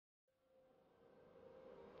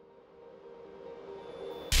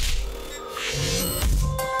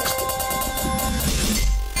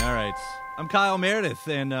I'm Kyle Meredith,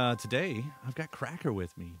 and today I've got Cracker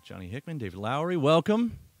with me. Johnny Hickman, David Lowery,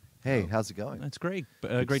 welcome. Hey, how's it going? That's great.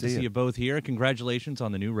 Great to see you both here. Congratulations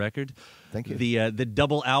on the new record. Thank you. The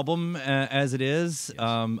double album, as it is,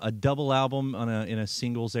 Yes. a double album in a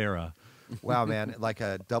singles era. Wow, man, like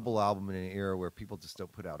a double album in an era where people just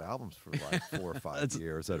don't put out albums for like 4 or 5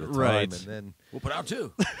 years at a time. Right. And then We'll put out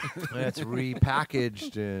two. it's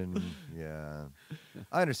repackaged and, yeah.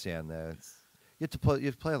 I understand that. You have to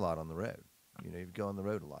play a lot on the road. You know, you go on the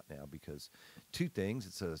road a lot now because two things.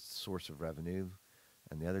 It's a source of revenue.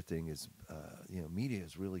 And the other thing is, media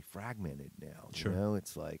is really fragmented now. Sure. You know,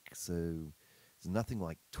 it's like, so it's nothing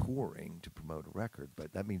like touring to promote a record,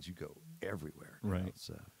 but that means you go everywhere. Right. Know,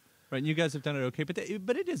 so. Right, and you guys have done it okay, but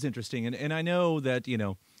it is interesting, and I know that you've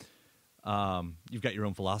got your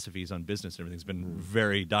own philosophies on business and everything's been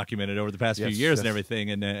very documented over the past few years and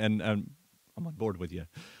everything, and I'm on board with you.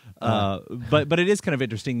 But it is kind of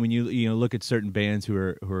interesting when you look at certain bands who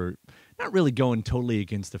are not really going totally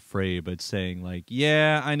against the fray, but saying like,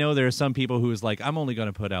 yeah, I know there are some people who is like, I'm only going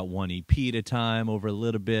to put out one EP at a time over a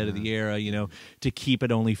little bit of the era, to keep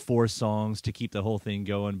it only 4 songs to keep the whole thing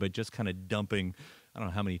going, but just kind of dumping. I don't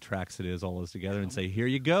know how many tracks it is, all those together, and say, here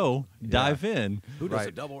you go, dive in. Who does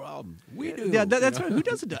a double album? We do. Yeah, that's right. Who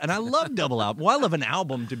does it? And I love double album. Well, I love an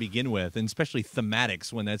album to begin with, and especially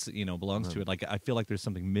thematics when that's belongs to it. Like I feel like there's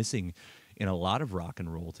something missing in a lot of rock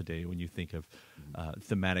and roll today when you think of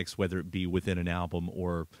thematics, whether it be within an album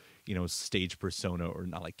or stage persona, or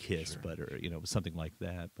not like Kiss, but or something like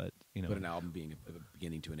that. But But an album being a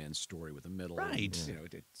beginning to an end story with a middle, right?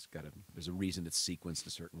 And, it's got there's a reason it's sequenced a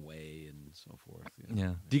certain way and so forth.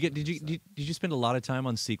 Yeah. Did you spend a lot of time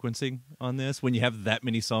on sequencing on this when you have that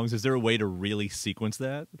many songs? Is there a way to really sequence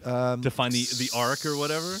that to find the arc or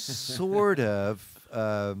whatever? Sort of.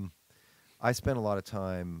 I spend a lot of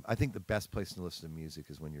time. I think the best place to listen to music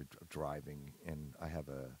is when you're driving, and I have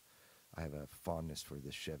a fondness for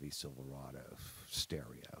the Chevy Silverado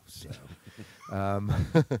stereo. So,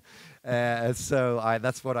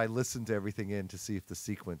 that's what I listen to everything in to see if the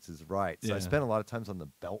sequence is right. So I spend a lot of times on the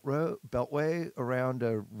Beltway around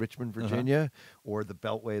Richmond, Virginia, or the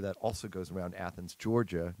Beltway that also goes around Athens,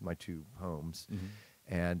 Georgia, my 2 homes.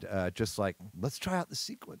 And just like, let's try out the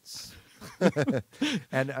sequence.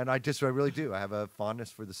 and I really do. I have a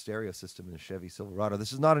fondness for the stereo system in the Chevy Silverado.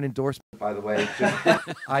 This is not an endorsement, by the way.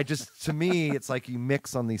 To me, it's like you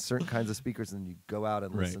mix on these certain kinds of speakers and you go out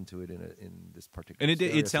and listen to it in this particular. And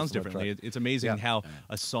it sounds differently. It's amazing how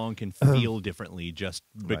a song can feel differently just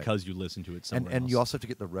because you listen to it somewhere and else. you also have to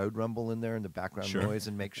get the road rumble in there and the background noise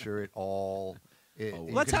and make sure it all.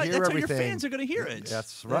 That's how your fans are going to hear it.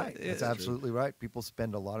 That's right. That's absolutely right. People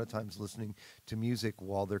spend a lot of times listening to music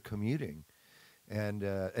while they're commuting. And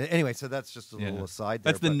anyway, so that's just a little aside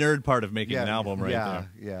there. That's the nerd part of making an album right there.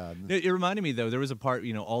 Yeah. It reminded me, though, there was a part,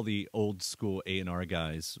 all the old school A&R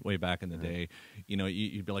guys way back in the day,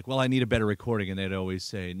 you'd be like, well, I need a better recording. And they'd always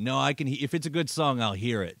say, no, I can. If it's a good song, I'll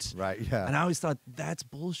hear it. Right, yeah. And I always thought, that's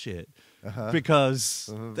bullshit.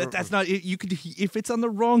 Because that's not, you could, if it's on the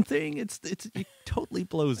wrong thing, it totally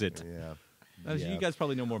blows it. Yeah. You guys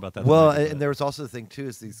probably know more about that. Well, and there was also the thing, too,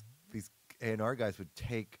 is these A&R guys would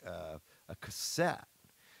take a cassette,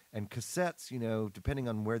 and cassettes, depending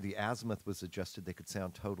on where the azimuth was adjusted, they could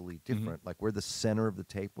sound totally different. Like where the center of the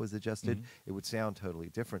tape was adjusted, it would sound totally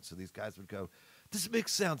different. So these guys would go, this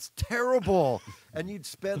mix sounds terrible. And you'd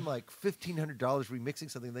spend like $1,500 remixing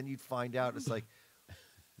something, then you'd find out it's like,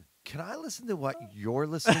 can I listen to what you're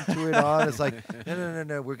listening to it on? It's like,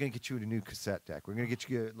 no, we're going to get you a new cassette deck. We're going to get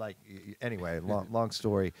you, anyway, long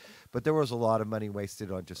story. But there was a lot of money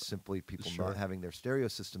wasted on just simply people not having their stereo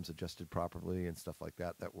systems adjusted properly and stuff like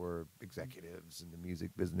that were executives in the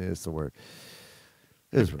music business.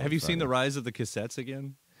 Have you seen the rise of the cassettes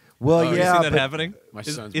again? Well, have you seen that happening?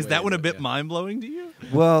 Is that one a bit mind-blowing to you?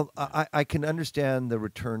 Well, I can understand the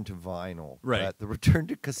return to vinyl. Right. But the return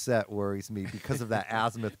to cassette worries me because of that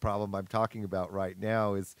azimuth problem I'm talking about right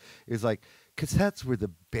now is like cassettes were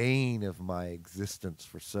the bane of my existence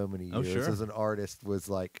for so many years as an artist. Was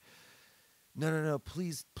like, no,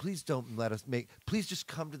 please don't let us please just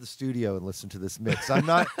come to the studio and listen to this mix. I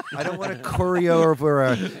don't want to choreo over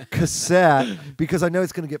a cassette because I know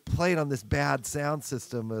it's going to get played on this bad sound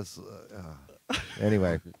system.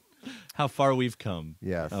 Anyway. How far we've come.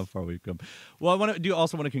 Yes. How far we've come. Well, I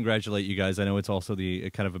also want to congratulate you guys. I know it's also the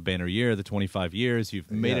kind of a banner year, the 25 years.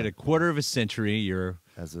 You've made it a quarter of a century. You're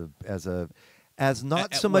as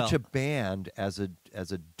not so much a band as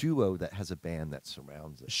as a duo that has a band that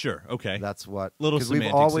surrounds it. Sure. Okay. That's what little 'cause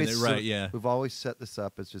semantics in it, right? Yeah. We've always set this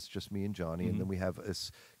up as just me and Johnny, and then we have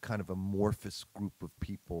this kind of amorphous group of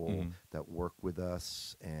people that work with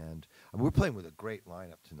us, and I mean, we're playing with a great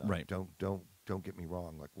lineup tonight. Right. Don't get me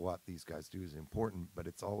wrong. Like what these guys do is important, but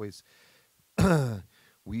it's always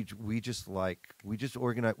we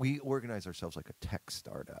organize ourselves like a tech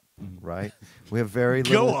startup, right? We have very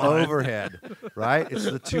little overhead, right? It's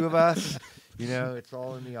the two of us, you know. It's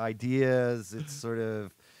all in the ideas. It's sort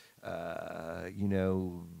of, you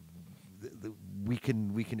know, we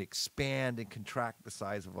can expand and contract the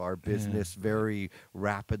size of our business very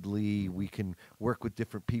rapidly. We can work with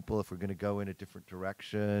different people if we're going to go in a different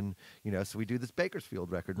direction, you know. So we do this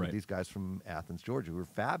Bakersfield record with these guys from Athens, Georgia, who are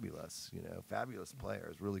fabulous, you know, fabulous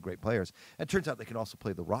players, really great players. And it turns out they can also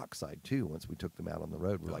play the rock side too. Once we took them out on the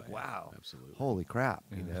road, we're like, wow, absolutely, holy crap,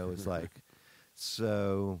 you know. It's like,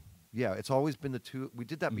 so. Yeah, it's always been the two. We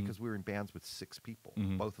did that because we were in bands with 6 people,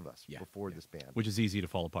 both of us, before this band. Which is easy to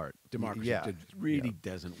fall apart. Democracy really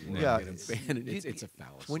doesn't work in a band. It's a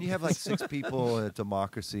fallacy. When you have like 6 people in a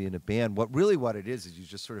democracy in a band, what it is you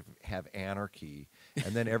just sort of have anarchy,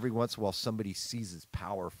 and then every once in a while somebody seizes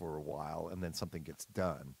power for a while, and then something gets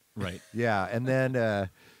done. Right. Yeah, and then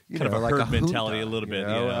you kind know, of a like herd a mentality junta, a little bit. You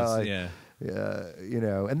know? Yes, you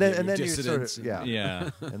know, and then you sort of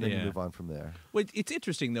and then you move on from there. Well, it's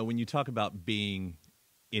interesting though when you talk about being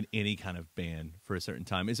in any kind of band for a certain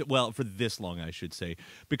time. Is it for this long, I should say,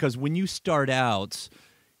 because when you start out,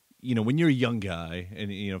 you know, when you're a young guy,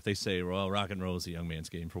 and you know, if they say, well, rock and roll is a young man's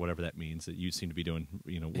game, for whatever that means, that you seem to be doing,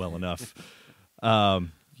 you know, well enough.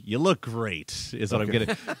 You look great, is what I'm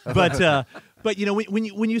getting. But you know,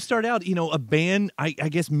 when you start out, you know, a band, I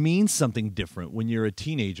guess, means something different when you're a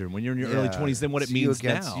teenager, when you're in your early 20s, than what it means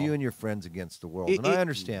now. You and your friends against the world, and I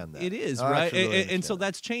understand that. It is, right? And so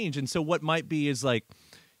that's changed. And so what might be is like,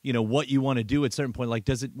 you know, what you want to do at a certain point. Like,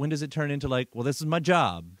 when does it turn into like, well, this is my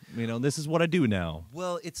job. You know, this is what I do now.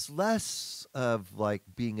 Well, it's less of like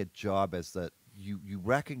being a job as that you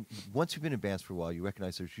once you've been in bands for a while, you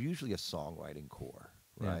recognize there's usually a songwriting core.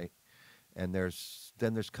 Right, and there's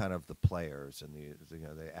kind of the players, and you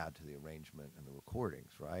know, they add to the arrangement and the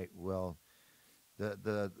recordings, right? Well,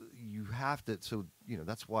 you have to, so you know,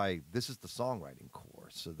 that's why this is the songwriting core.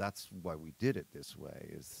 So that's why we did it this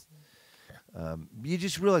way. Is you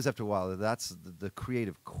just realize after a while that that's the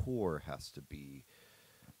creative core has to be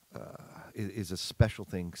is a special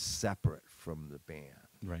thing separate from the band,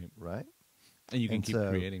 right? And you can keep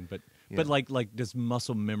creating, but. Yeah. But like does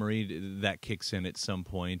muscle memory that kicks in at some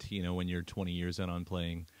point, you know, when you're 20 years in on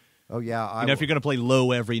playing? Oh yeah, you know, if you're going to play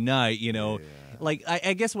low every night, you know, like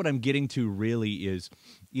I guess what I'm getting to really is,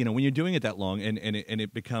 you know, when you're doing it that long, and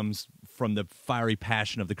it becomes from the fiery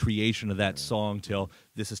passion of the creation of that song till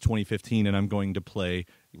this is 2015, and I'm going to play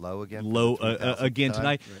low again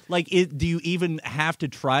tonight. Right. Like, do you even have to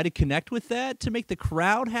try to connect with that to make the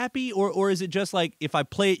crowd happy, or is it just like if I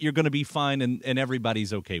play it, you're going to be fine and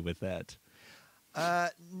everybody's okay with that?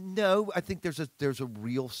 No, I think there's a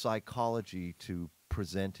real psychology to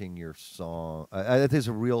presenting your song. There's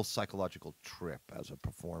a real psychological trip as a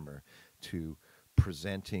performer to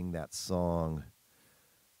presenting that song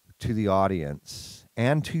to the audience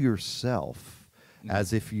and to yourself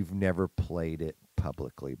as if you've never played it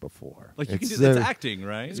publicly before. Like you can do that's acting,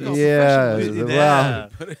 right?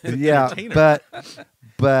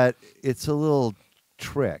 But it's a little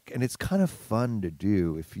trick, and it's kind of fun to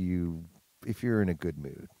do if you're in a good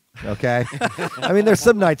mood. Okay, I mean, there's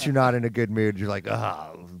some nights you're not in a good mood. You're like,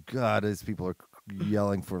 oh God, these people are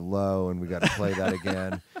yelling for low, and we got to play that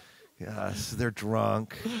again. So they're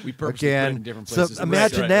drunk. We purposely put it in different places. So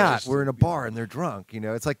imagine that we're in a bar and they're drunk. You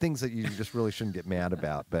know, it's like things that you just really shouldn't get mad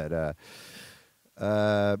about. But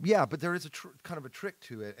but there is kind of a trick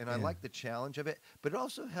to it, and I like the challenge of it. But it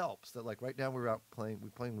also helps that, like, right now we're playing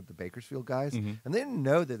with the Bakersfield guys, and they didn't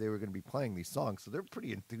know that they were going to be playing these songs, so they're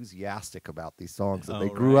pretty enthusiastic about these songs that they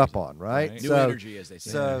grew up on, right? New energy, as they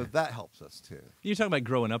say. So that helps us too. You're talking about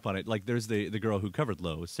growing up on it. Like, there's the girl who covered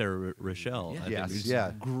Low, Sarah Rochelle.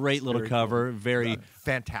 Great little cover, very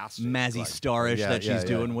fantastic, Mazzy Starish that she's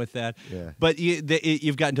doing with that. Yeah. But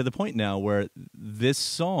you've gotten to the point now where this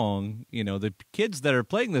song, you know, the kids that are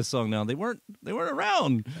playing this song now, they weren't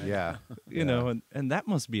around. You know, and that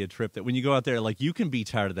must be a trip that when you go out there, like, you can be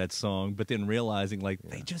tired of that song, but then realizing like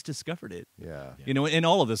they just discovered it. You know, in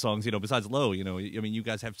all of the songs, you know, besides Low, you know, I mean, you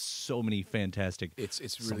guys have so many fantastic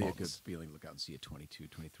It's really a good feeling to look out and see a 22,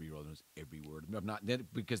 23-year-old knows every word. Not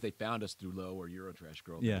because they found us through Low or Eurotrash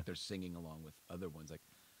Girl, but they're singing along with other ones like,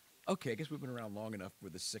 okay, I guess we've been around long enough where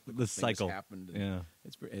the cyclical The thing has cycle. happened. And Yeah.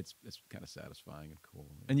 it's kind of satisfying and cool.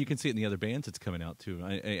 And you can see it in the other bands that's coming out too.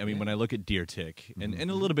 I mean, when I look at Deer Tick and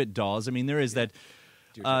a little bit Dawes, I mean, there is that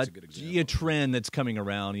Deer Tick's a good example. trend that's coming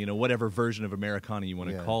around. You know, whatever version of Americana you want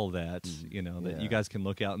to Yeah. call that. You know, that Yeah. you guys can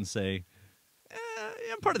look out and say,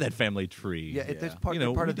 I'm part of that family tree. Yeah, there's Yeah. part, You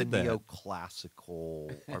know, part we of the did that.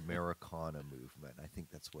 neoclassical Americana movement. I think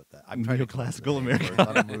that's what that. I'm trying to come up with Neoclassical a name for it,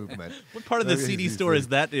 not a movement. What part of the CD store is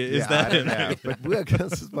that? Is I that? don't know, but we, I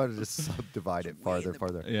guess it's might have just subdivide it farther.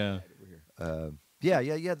 Yeah.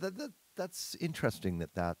 Yeah. That's interesting.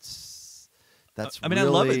 That's I mean, I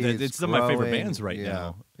love it. really- It's some of my favorite growing. bands right Yeah.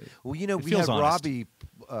 now. Well, you know, It we feels had honest. Robbie,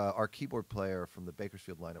 our keyboard player from the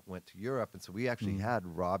Bakersfield lineup, went to Europe, and so we actually had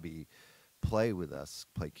Robbie play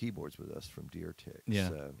keyboards with us from Deer Tick. Yeah.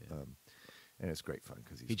 So, and it's great fun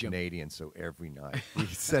because he's He jumped- Canadian. So every night he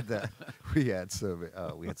said that we had so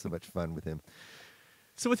much fun with him.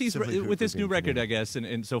 So with these, Simply with this for new being record, I Canadian. guess,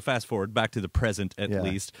 and so fast forward back to the present at Yeah.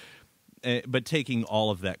 least, but taking all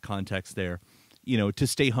of that context there, you know, to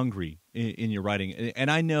stay hungry in your writing. And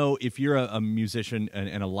I know if you're a musician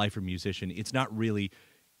and a lifer musician, it's not really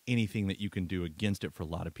anything that you can do against it for a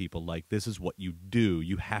lot of people. Like, this is what you do.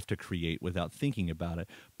 You have to create without thinking about it.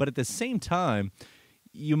 But at the same time,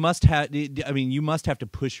 you must have to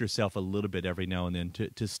push yourself a little bit every now and then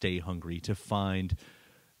to stay hungry, to find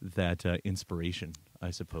that inspiration, I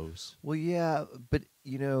suppose. Well, yeah, but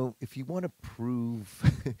you know, if you want to prove,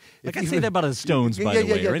 Like, I say that about the Stones, by the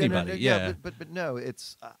way, or anybody. Yeah. But no,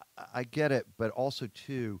 it's I get it, but also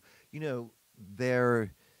too, you know,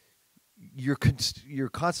 you're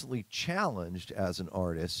constantly challenged as an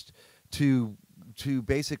artist to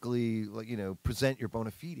basically, like, you know, present your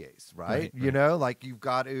bona fides, right? You know, like, you've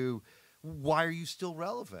got to. Why are you still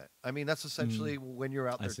relevant? I mean, that's essentially when you're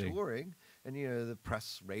out I there see. touring, and you know, the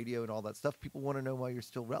press, radio, and all that stuff. People want to know why you're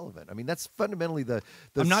still relevant. I mean, that's fundamentally the.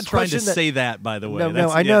 I'm not trying to question say that, by the way. No,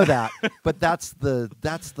 That's- I yeah. know that, but that's the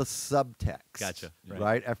subtext. Gotcha.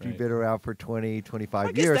 Right? After you've Right. been around for 20, 25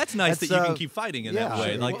 I guess years. that's nice And that you so- can keep fighting in that yeah, way.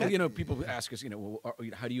 sure. Like, Well, you know, people ask us, you know,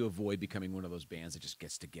 how do you avoid becoming one of those bands that just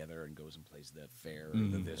gets together and goes and plays the fair or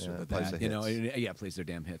the this or Yeah, the plays that? the You know, hits. plays their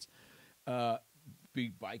damn hits.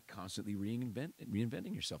 By constantly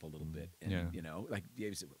reinventing yourself a little bit, and Yeah. you know, like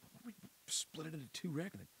Dave said, we split it into 2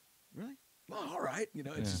 records. Like, really? Well, all right. You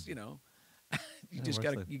know, it's Yeah. just, you know, you Yeah, just works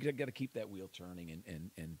got to like- you got to keep that wheel turning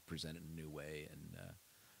and present it in a new way, and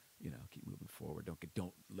you know, keep moving forward.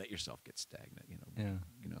 Don't let yourself get stagnant. You know, Yeah.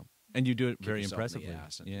 you know, and you do it kick very yourself in the impressively.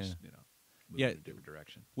 ass and Yeah. just, you know, move Yeah. in a different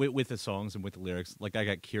direction. With the songs and with the lyrics, like, I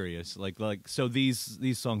got curious. Like so these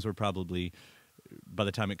songs were probably, by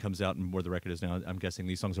the time it comes out and where the record is now, I'm guessing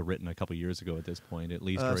these songs are written a couple years ago at this point, at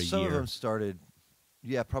least, or a some year. of them started,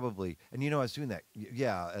 yeah, probably. And you know, I was doing that.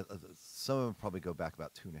 Yeah, some of them probably go back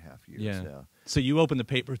about 2.5 years Yeah. now, So you open the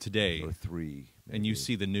paper today or 3. and you maybe.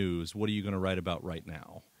 see the news. What are you going to write about right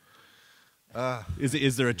now?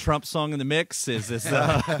 Is there a Trump song in the mix? Is this?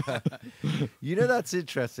 You know, that's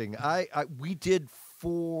interesting. We did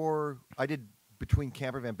 4. I did between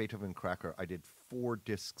Camper Van Beethoven and Cracker. I did 4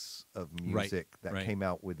 discs of music that right. came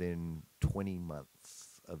out within 20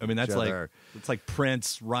 months. Of I mean, that's each other. it's like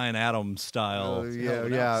Prince, Ryan Adams style.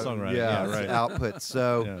 Songwriting. it's Right. output.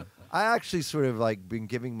 So Yeah. I actually sort of like been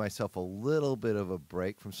giving myself a little bit of a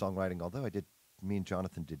break from songwriting. Although me and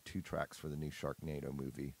Jonathan did 2 tracks for the new Sharknado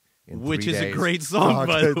movie. In Which 3 is a days. great song,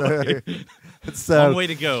 by the way. So, Long way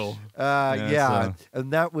to go. yeah, so-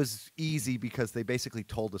 and that was easy because they basically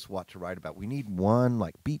told us what to write about. We need one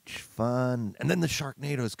like beach fun, and then the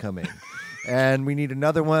Sharknado's coming, and we need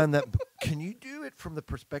another one that. Can you do it from the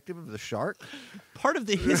perspective of the shark? Part of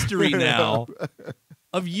the history now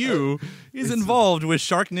of you is involved with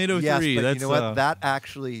Sharknado Yes, 3. but That's you know what? That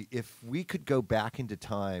actually, if we could go back into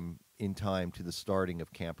time to the starting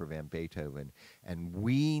of Camper Van Beethoven, and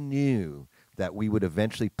we knew that we would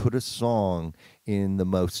eventually put a song in the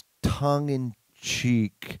most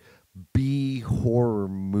tongue-in-cheek B horror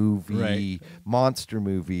movie, Right. monster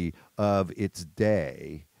movie of its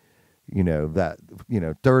day. You know,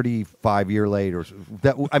 35 year later,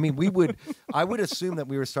 I would assume that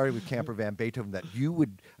we were starting with Camper Van Beethoven, that you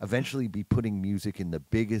would eventually be putting music in the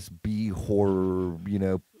biggest B horror, you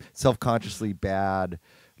know, self-consciously bad,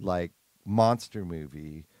 like, monster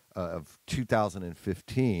movie of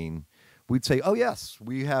 2015. We'd say, "Oh yes,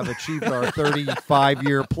 we have achieved our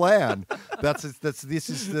 35-year plan. This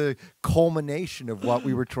is the culmination of what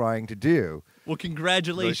we were trying to do." well,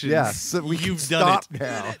 congratulations. Yes, so we You've can done stop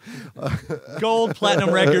now. it. Gold,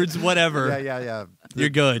 platinum records, whatever. Yeah. You're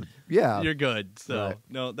good. Yeah. You're good. So Right.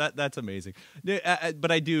 no, that's amazing.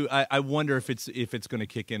 But I wonder if it's going to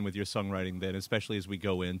kick in with your songwriting then, especially as we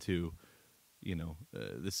go into,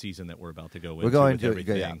 the season that we're about to go into. We're going with to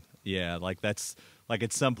everything. Yeah, like that's like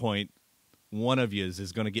at some point, one of you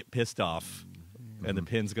is going to get pissed off, and the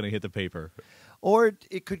pen's going to hit the paper. Or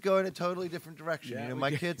it could go in a totally different direction. Yeah,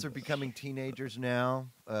 My kids are becoming teenagers now.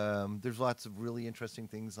 There's lots of really interesting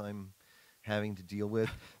things I'm having to deal with.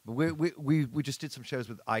 But we just did some shows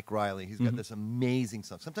with Ike Riley. He's got this amazing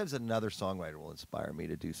song. Sometimes another songwriter will inspire me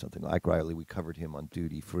to do something. Ike Riley, we covered him on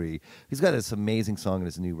Duty Free. He's got this amazing song in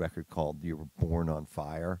his new record called "You Were Born on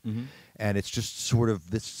Fire," and it's just sort of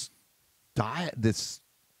this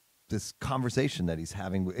conversation that he's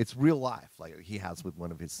having. It's real life, like he has with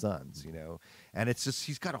one of his sons, and it's just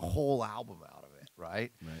he's got a whole album out of it,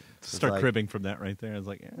 right? Start cribbing from that right there. I was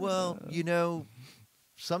like, well,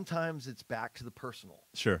 sometimes it's back to the personal.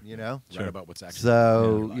 Sure. Right about what's actually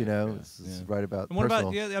So, in your life, this is right about And what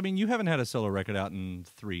personal. about? Yeah, I mean, you haven't had a solo record out in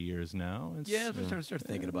 3 years now. Yeah, I start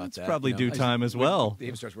thinking about it's that. probably due time as well.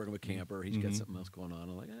 David starts working with Camper. He's got something else going on.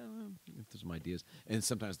 I'm like, if there's some ideas. And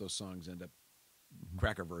sometimes those songs end up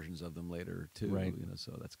cracker versions of them later too. Right.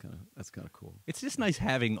 So that's kind of cool. It's just nice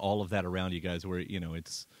having all of that around you guys, where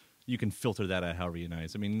it's you can filter that out however you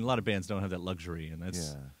nice. I mean, a lot of bands don't have that luxury, and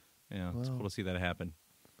that's it's cool to see that happen.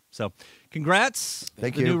 So, congrats!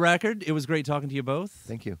 Thank the you. new record. It was great talking to you both.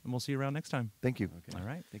 Thank you. And we'll see you around next time. You. Okay. All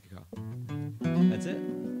right. Thank you, Kyle. That's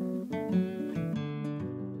it.